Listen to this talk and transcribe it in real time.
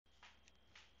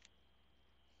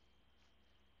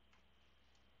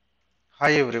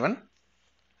Hi everyone.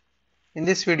 In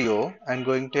this video, I am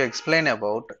going to explain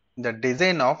about the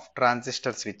design of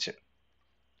transistor switch.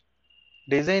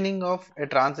 Designing of a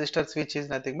transistor switch is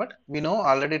nothing but we know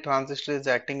already transistor is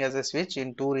acting as a switch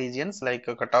in two regions like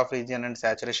a cutoff region and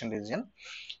saturation region.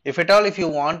 If at all if you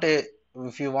want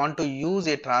to use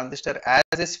a transistor as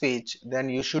a switch, then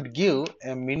you should give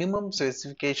a minimum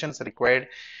specifications required,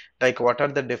 like what are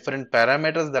the different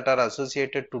parameters that are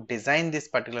associated to design this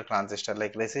particular transistor,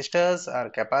 like resistors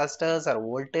or capacitors or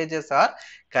voltages or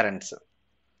currents.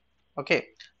 Okay,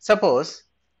 suppose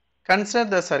consider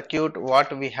the circuit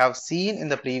what we have seen in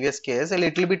the previous case, a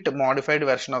little bit modified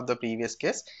version of the previous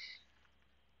case.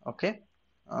 Okay,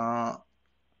 a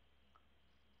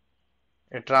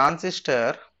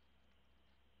transistor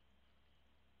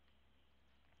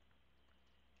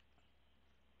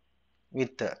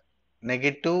with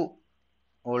negative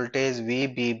voltage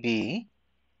VBB,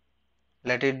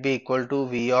 let it be equal to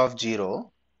V of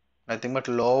 0, nothing but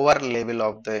lower level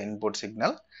of the input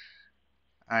signal,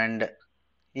 and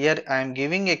here I am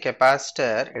giving a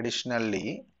capacitor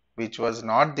additionally which was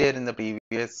not there in the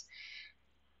previous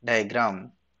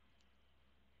diagram,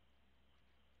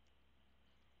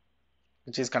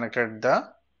 which is connected to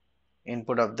the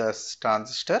input of the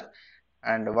transistor,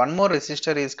 and one more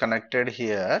resistor is connected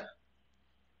here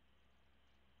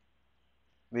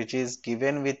which is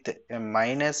given with a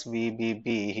minus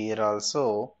VBB, here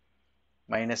also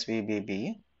minus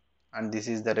VBB, and this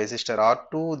is the resistor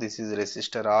R2, this is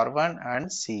resistor R1 and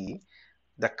C.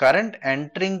 The current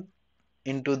entering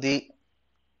into the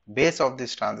base of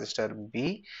this transistor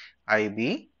B,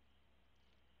 IB,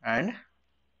 and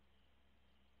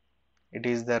it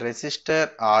is the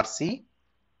resistor RC,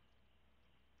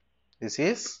 this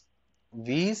is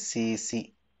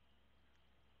VCC.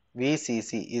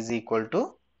 VCC is equal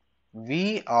to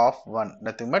V of 1,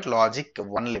 nothing but logic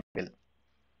 1 level,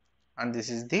 and this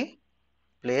is the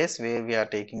place where we are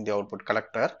taking the output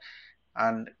collector,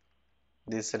 and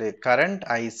this current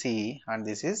IC, and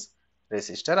this is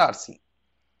resistor RC.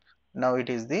 Now it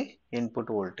is the input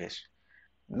voltage.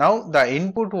 Now the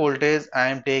input voltage I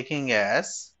am taking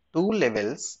as two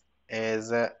levels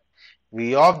as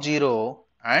V of 0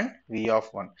 and V of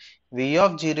 1. V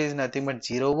of 0 is nothing but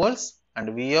 0 volts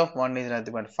and V of 1 is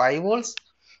nothing but 5 volts.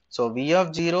 So V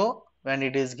of 0, when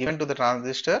it is given to the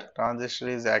transistor, transistor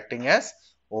is acting as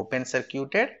open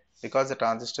circuited because the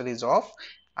transistor is off,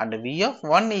 and V of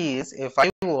 1 is a 5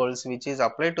 volts which is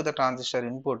applied to the transistor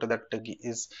input, that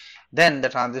is then the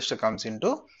transistor comes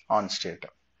into on state.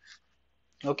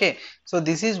 Okay, so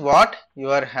this is what you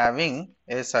are having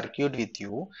a circuit with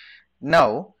you.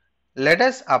 Now let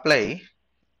us apply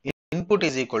input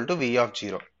is equal to V of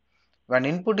 0. When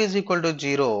input is equal to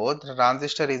 0, the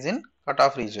transistor is in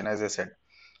cutoff region, as I said.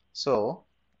 So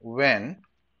when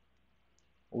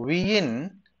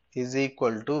Vin is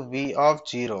equal to V of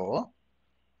 0,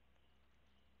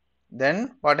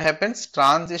 then what happens?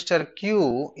 Transistor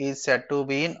Q is said to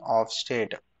be in off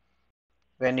state.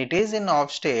 When it is in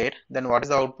off state, then what is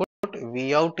the output?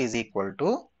 V out is equal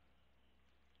to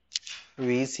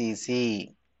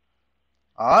VCC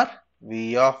or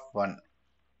V of 1.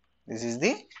 This is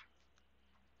the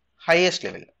highest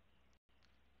level.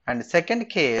 And second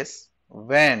case,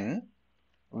 when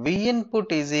V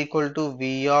input is equal to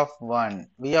V of 1.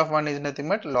 V of 1 is nothing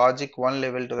but logic 1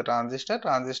 level to the transistor.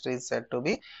 Transistor is said to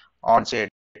be on state.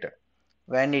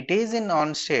 When it is in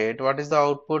on state, what is the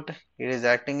output? It is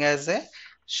acting as a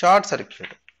short circuit.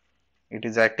 It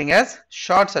is acting as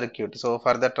short circuit. So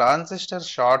for the transistor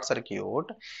short circuit,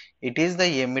 it is the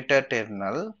emitter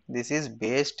terminal, this is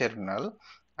base terminal,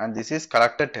 and this is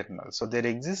collector terminal. So there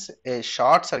exists a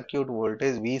short circuit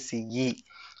voltage VCE,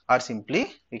 or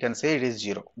simply we can say it is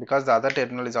 0 because the other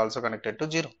terminal is also connected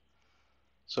to 0.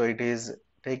 So it is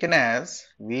taken as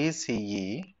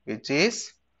VCE, which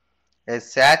is a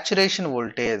saturation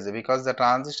voltage because the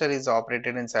transistor is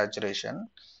operated in saturation,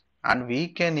 and we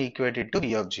can equate it to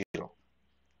V of 0.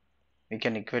 We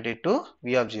can equate it to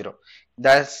V of 0.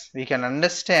 Thus we can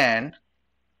understand,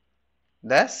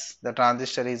 thus the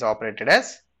transistor is operated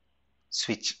as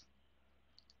switch.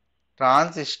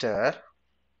 Transistor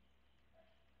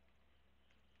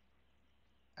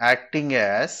acting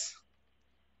as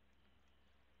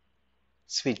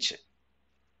switch.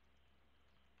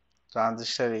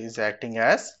 Transistor is acting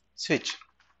as switch.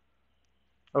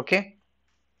 Okay.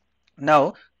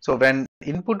 Now, so when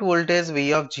input voltage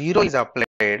V of 0 is applied,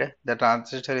 the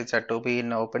transistor is said to be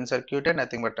in open circuited,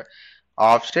 nothing but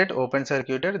off state, open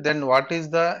circuited. Then what is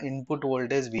the input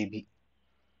voltage VB?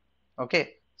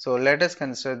 Okay. So let us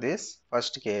consider this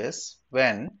first case.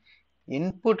 When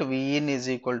input Vin is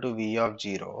equal to V of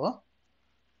 0,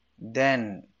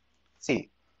 then See,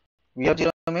 V of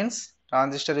 0 means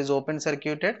transistor is open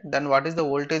circuited. Then what is the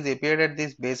voltage appeared at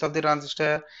this base of the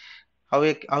transistor?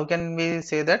 How can we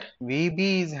say that?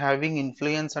 VB is having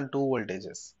influence on two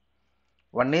voltages.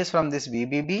 One is from this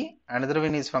VBB, another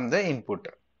one is from the input.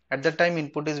 At that time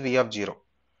input is V of 0.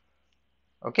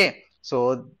 Okay,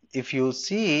 so if you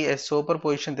see a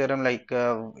superposition theorem, like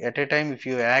at a time if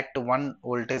you act one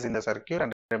voltage in the circuit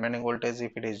and remaining voltage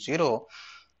if it is 0,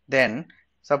 then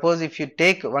suppose if you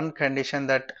take one condition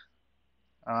that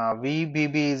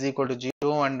VBB is equal to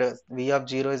 0 and V of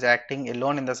 0 is acting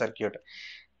alone in the circuit,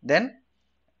 then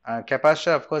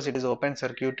capacitor, of course, it is open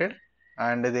circuited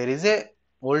and there is a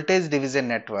voltage division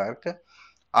network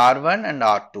R1 and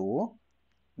R2.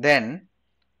 Then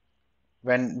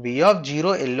when V of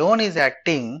 0 alone is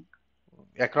acting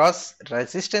across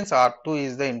resistance R2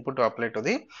 is the input applied to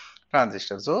the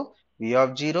transistor. So V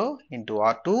of 0 into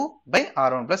R2 by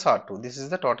R1 plus R2. This is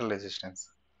the total resistance.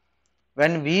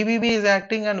 When VBB is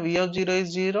acting and V of 0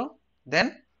 is 0,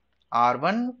 then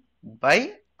R1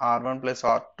 by R1 plus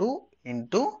R2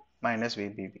 into minus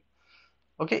VBB.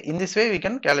 Okay, in this way we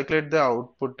can calculate the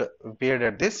output appeared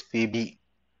at this VB.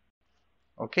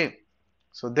 Okay,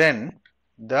 so then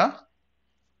the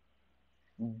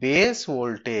base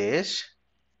voltage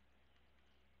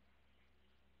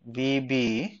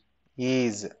VB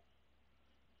is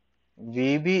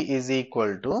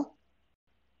equal to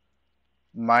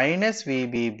minus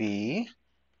VBB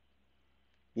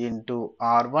into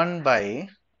R1 by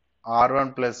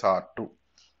R1 plus R2.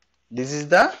 This is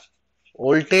the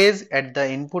voltage at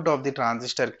the input of the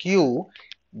transistor Q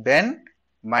when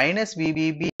minus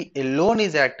VBB alone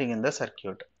is acting in the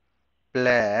circuit,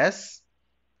 plus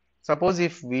suppose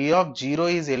if V of 0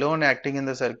 is alone acting in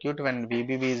the circuit when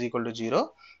VBB is equal to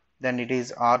 0, then it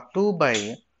is R2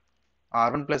 by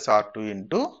R1 plus R2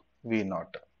 into V0.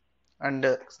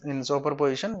 And in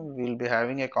superposition we will be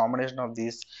having a combination of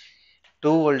these two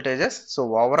voltages.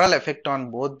 So overall effect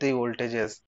on both the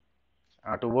voltages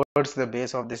towards the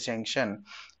base of this junction,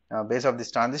 base of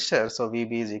this transistor, so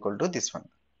VB is equal to this one.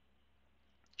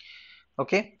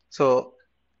 Okay, so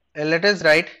let us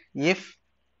write if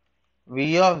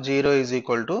V of 0 is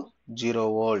equal to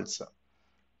 0 volts,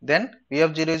 then V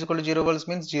of 0 is equal to 0 volts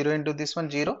means 0 into this one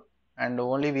 0, and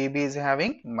only VB is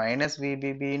having minus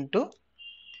VBB into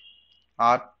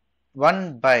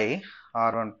R1 by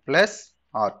R1 plus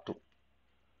R2.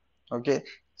 Okay,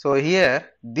 so here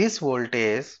this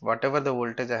voltage, whatever the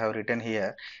voltage I have written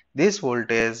here, this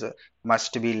voltage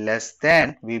must be less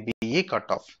than VBE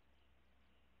cutoff.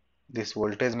 This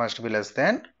voltage must be less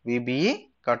than VBE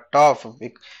cutoff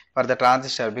for the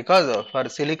transistor, because for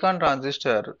silicon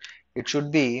transistor it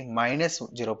should be minus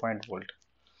 0.1 volt.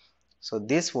 So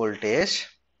this voltage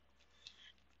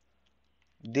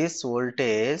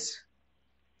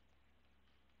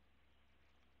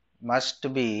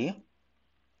must be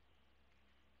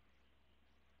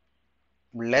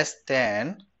less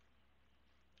than,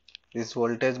 this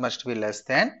voltage must be less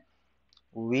than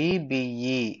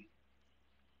VBE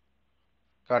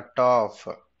cutoff,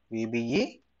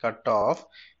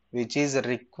 which is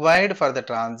required for the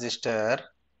transistor,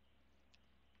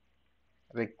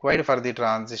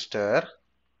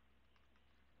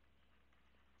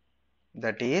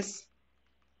 that is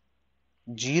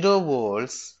 0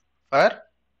 volts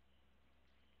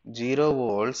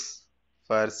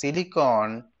for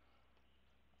silicon,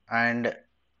 and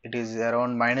it is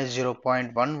around minus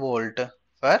 0.1 volt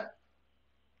for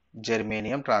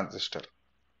germanium transistor.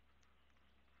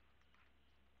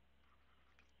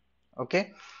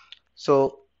 Okay,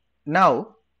 so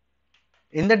now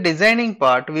in the designing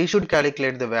part we should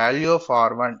calculate the value of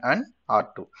R1 and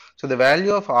R2. So the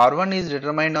value of R1 is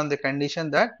determined on the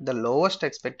condition that the lowest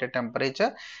expected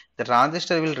temperature, the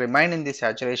transistor will remain in the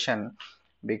saturation,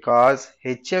 because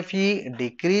HFE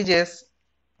decreases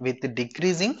with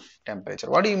decreasing temperature.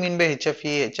 What do you mean by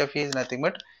HFE? HFE is nothing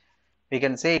but, we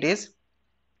can say it is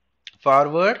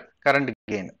forward current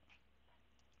gain.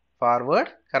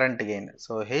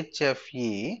 So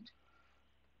HFE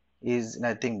is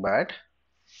nothing but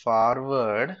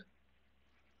forward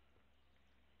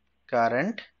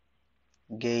current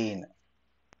gain,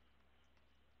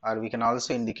 or we can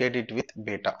also indicate it with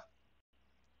beta.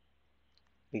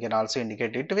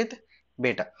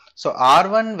 So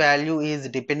R1 value is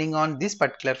depending on this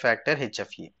particular factor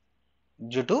HFE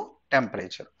due to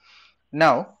temperature.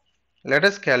 Now let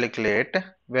us calculate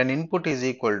when input is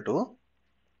equal to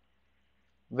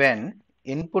V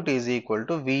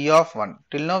of 1.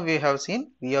 Till now we have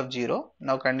seen V of 0.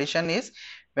 Now condition is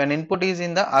when input is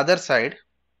in the other side,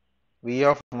 V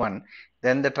of 1,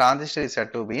 then the transistor is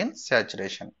said to be in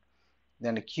saturation.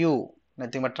 Then Q,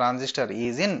 nothing but transistor,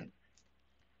 is in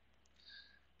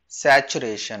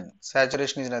saturation.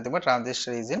 Saturation is nothing but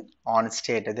transistor is in on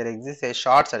state. There exists a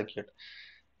short circuit.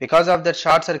 Because of that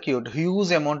short circuit,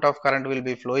 huge amount of current will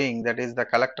be flowing. That is the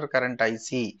collector current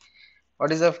IC.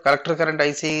 What is the collector current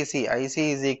IC? See, IC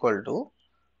is equal to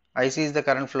IC is the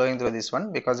current flowing through this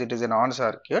one because it is an on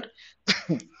circuit.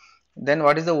 Then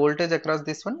what is the voltage across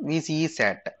this one? VCE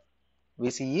sat.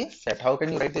 VCE sat. How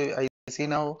can you write the IC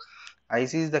now?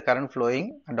 IC is the current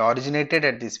flowing and originated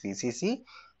at this VCC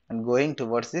and going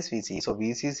towards this VCE. So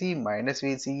VCC minus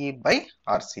VCE by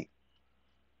RC.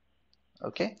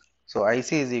 Okay. So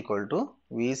IC is equal to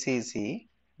VCC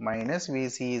minus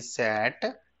VCE sat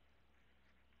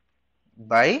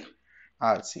by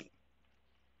RC.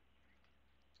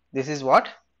 This is what?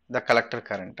 The collector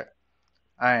current.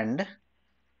 And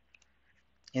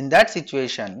in that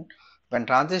situation, when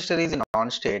transistor is in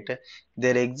on state,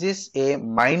 there exists a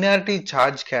minority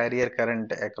charge carrier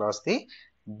current across the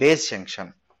base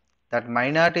junction. That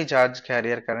minority charge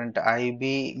carrier current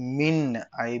IB min,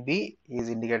 IB is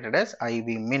indicated as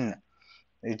IB min,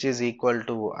 which is equal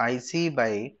to IC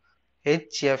by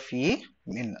HFE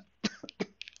min.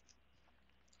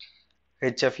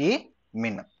 HFE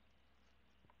min.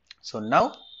 So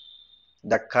now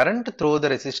the current through the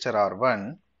resistor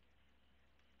R1,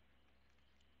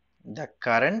 the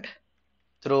current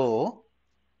through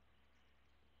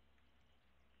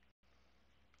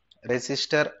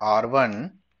resistor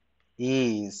R1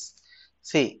 is,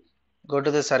 see, go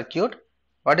to the circuit.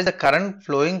 What is the current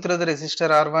flowing through the resistor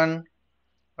R1?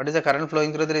 What is the current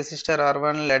flowing through the resistor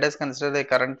R1? Let us consider the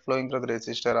current flowing through the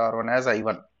resistor R1 as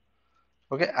I1.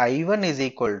 Okay, I1 is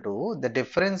equal to the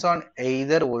difference on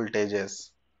either voltages.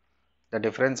 The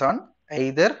difference on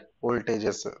either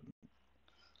voltages.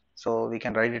 So we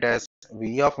can write it as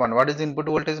V of 1. What is the input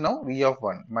voltage now? V of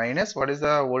 1 minus what is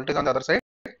the voltage on the other side?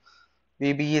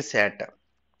 VBE sat.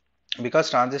 Because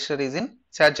transistor is in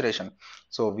saturation.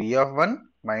 So V of 1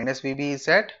 minus VBE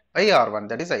sat by R1,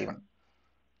 that is I1.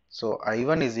 So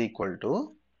I1 is equal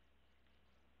to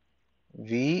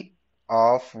V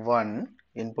of 1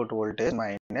 input voltage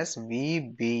minus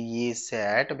VBE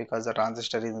sat, because the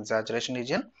transistor is in saturation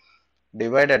region,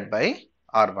 divided by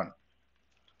R1.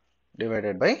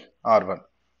 Divided by R1.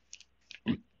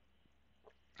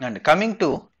 And coming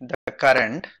to the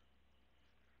current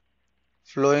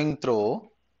flowing through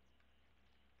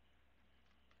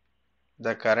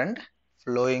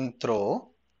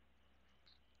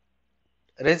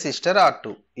resistor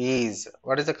R2 is,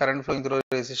 what is the current flowing through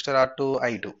resistor R2?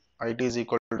 I2. I2 is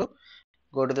equal to,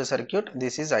 go to the circuit,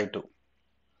 this is I2.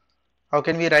 How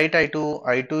can we write I2?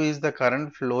 I2 is the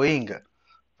current flowing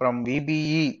from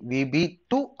VB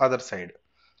to other side.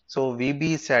 So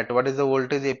VB sat, what is the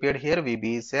voltage appeared here?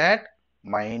 VB sat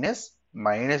minus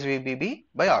VBB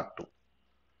by R2.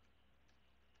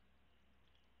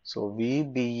 So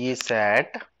VBE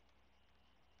sat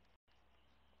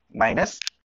minus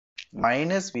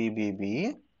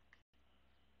VBB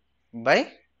by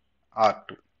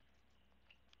R2.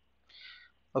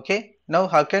 Okay, now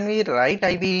how can we write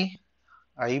IB?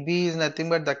 IB is nothing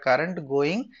but the current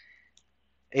going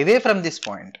away from this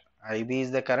point. IB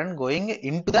is the current going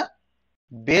into the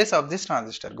base of this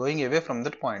transistor, going away from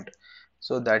that point.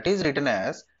 So that is written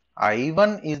as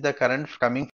I1 is the current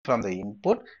coming from the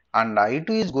input, and I2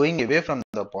 is going away from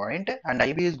the point, and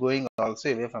IB is going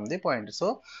also away from the point.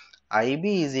 So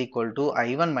IB is equal to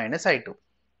I1 minus I2.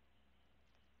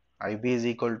 IB is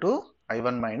equal to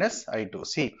I1 minus I2.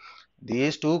 See,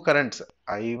 these two currents,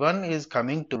 I1 is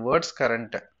coming towards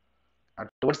current,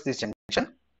 towards this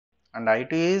junction, and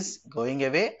I2 is going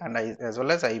away, and as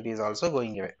well as IB is also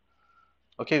going away.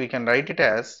 Okay, we can write it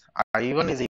as I1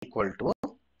 is equal to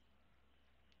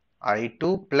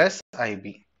I2 plus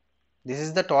IB. This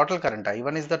is the total current.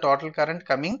 I1 is the total current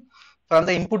coming from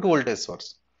the input voltage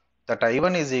source. That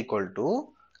I1 is equal to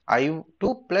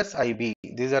I2 plus IB.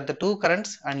 These are the two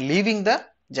currents and leaving the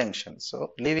junction.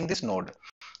 So leaving this node.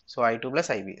 So I2 plus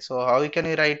IB. So how can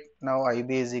we write now?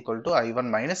 IB is equal to I1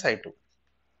 minus I2.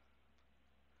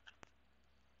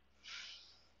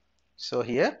 So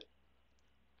here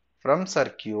from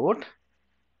circuit,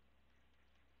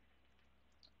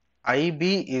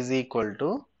 IB is equal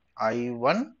to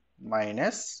I1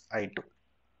 minus I2.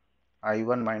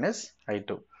 I1 minus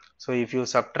I2. So if you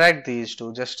subtract these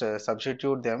two, just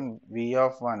substitute them. V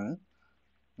of 1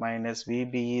 minus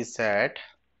VBE sat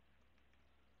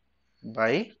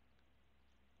by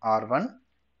R1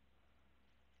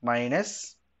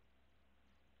 minus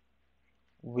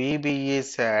VBE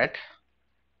sat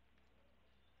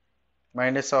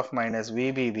minus of minus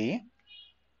VBB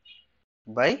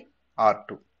by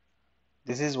R2.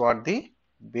 This is what the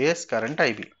base current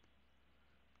IB.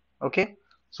 Okay.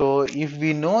 So if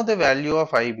we know the value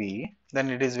of IB, then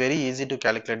it is very easy to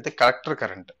calculate the collector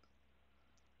current,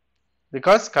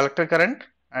 because collector current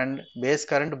and base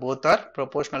current both are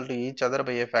proportional to each other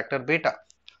by a factor beta.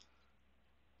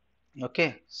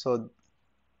 Okay, so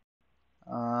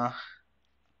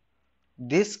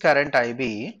this current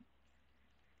IB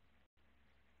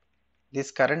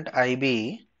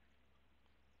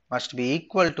must be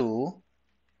equal to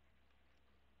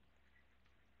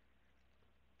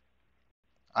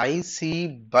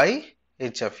IC by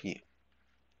HFE.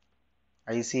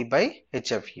 IC by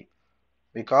HFE,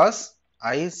 because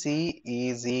IC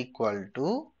is equal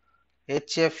to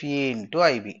HFE into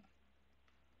IB.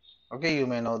 Okay, you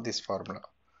may know this formula.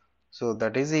 So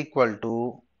that is equal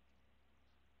to,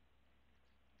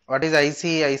 what is IC?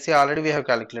 IC already we have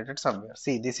calculated somewhere.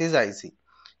 See, this is IC.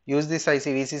 Use this IC,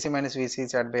 VCC minus VCC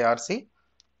sat by RC.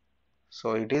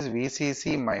 So it is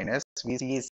VCC minus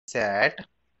VCC sat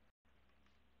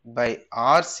by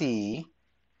RC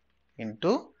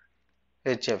into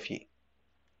HFE.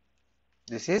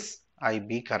 This is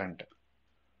IB current.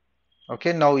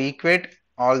 Okay, now equate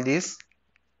all these.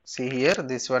 See here,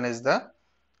 this one is the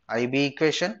IB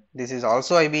equation. This is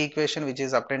also IB equation which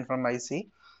is obtained from IC.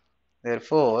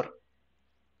 Therefore,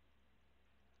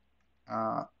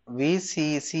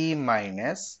 VCC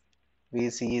minus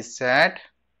VCC sat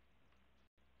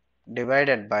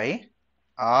divided by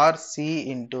RC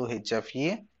into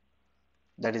HFE,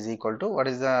 that is equal to, what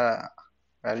is the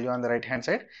value on the right hand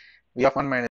side? V of 1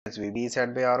 minus VB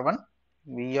sat by R1.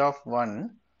 V of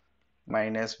 1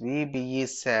 minus VB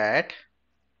sat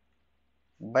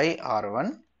by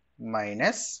R1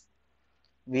 minus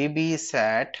VB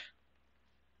sat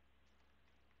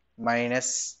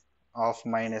minus of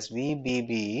minus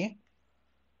VBB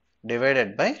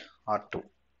divided by R2.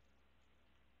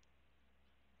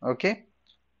 Okay,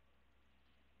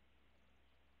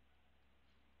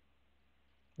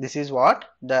 this is what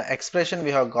the expression we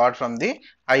have got from the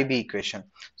IB equation.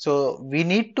 So we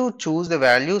need to choose the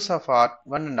values of R1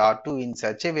 and R2 in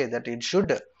such a way that it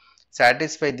should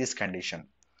satisfy this condition.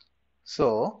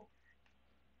 So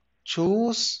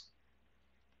choose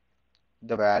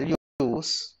the values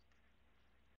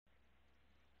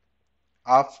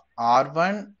of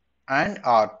R1 and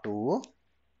R2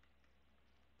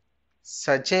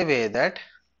 such a way that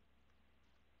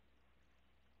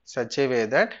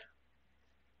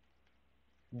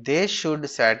they should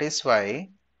satisfy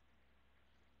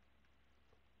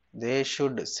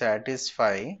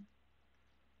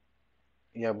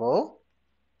above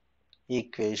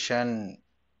equation.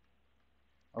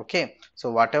 Okay,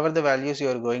 so whatever the values you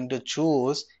are going to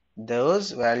choose,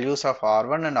 those values of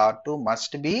R1 and R2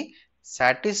 must be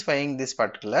satisfying this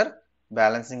particular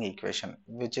balancing equation,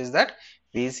 which is that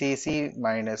VCC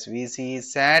minus VC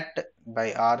sat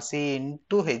by RC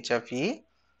into HFE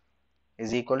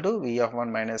is equal to V of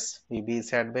 1 minus VB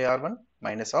sat by R1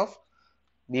 minus of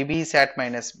VB sat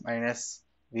minus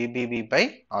VBB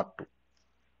by R2.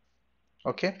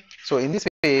 Okay, so in this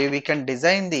way we can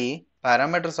design the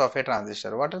parameters of a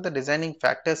transistor. What are the designing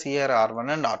factors here?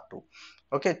 R1 and R2.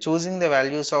 Okay, choosing the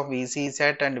values of VC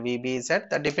set and VB set,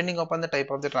 that depending upon the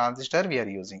type of the transistor we are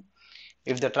using.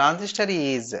 If the transistor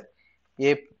is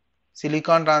a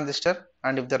silicon transistor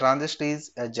and if the transistor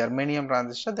is a germanium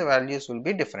transistor, the values will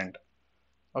be different.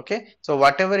 Okay, so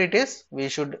whatever it is, we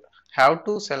should have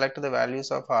to select the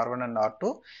values of R1 and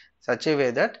R2 such a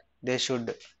way that they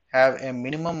should have a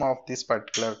minimum of this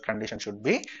particular condition should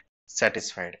be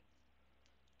satisfied.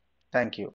 Thank you.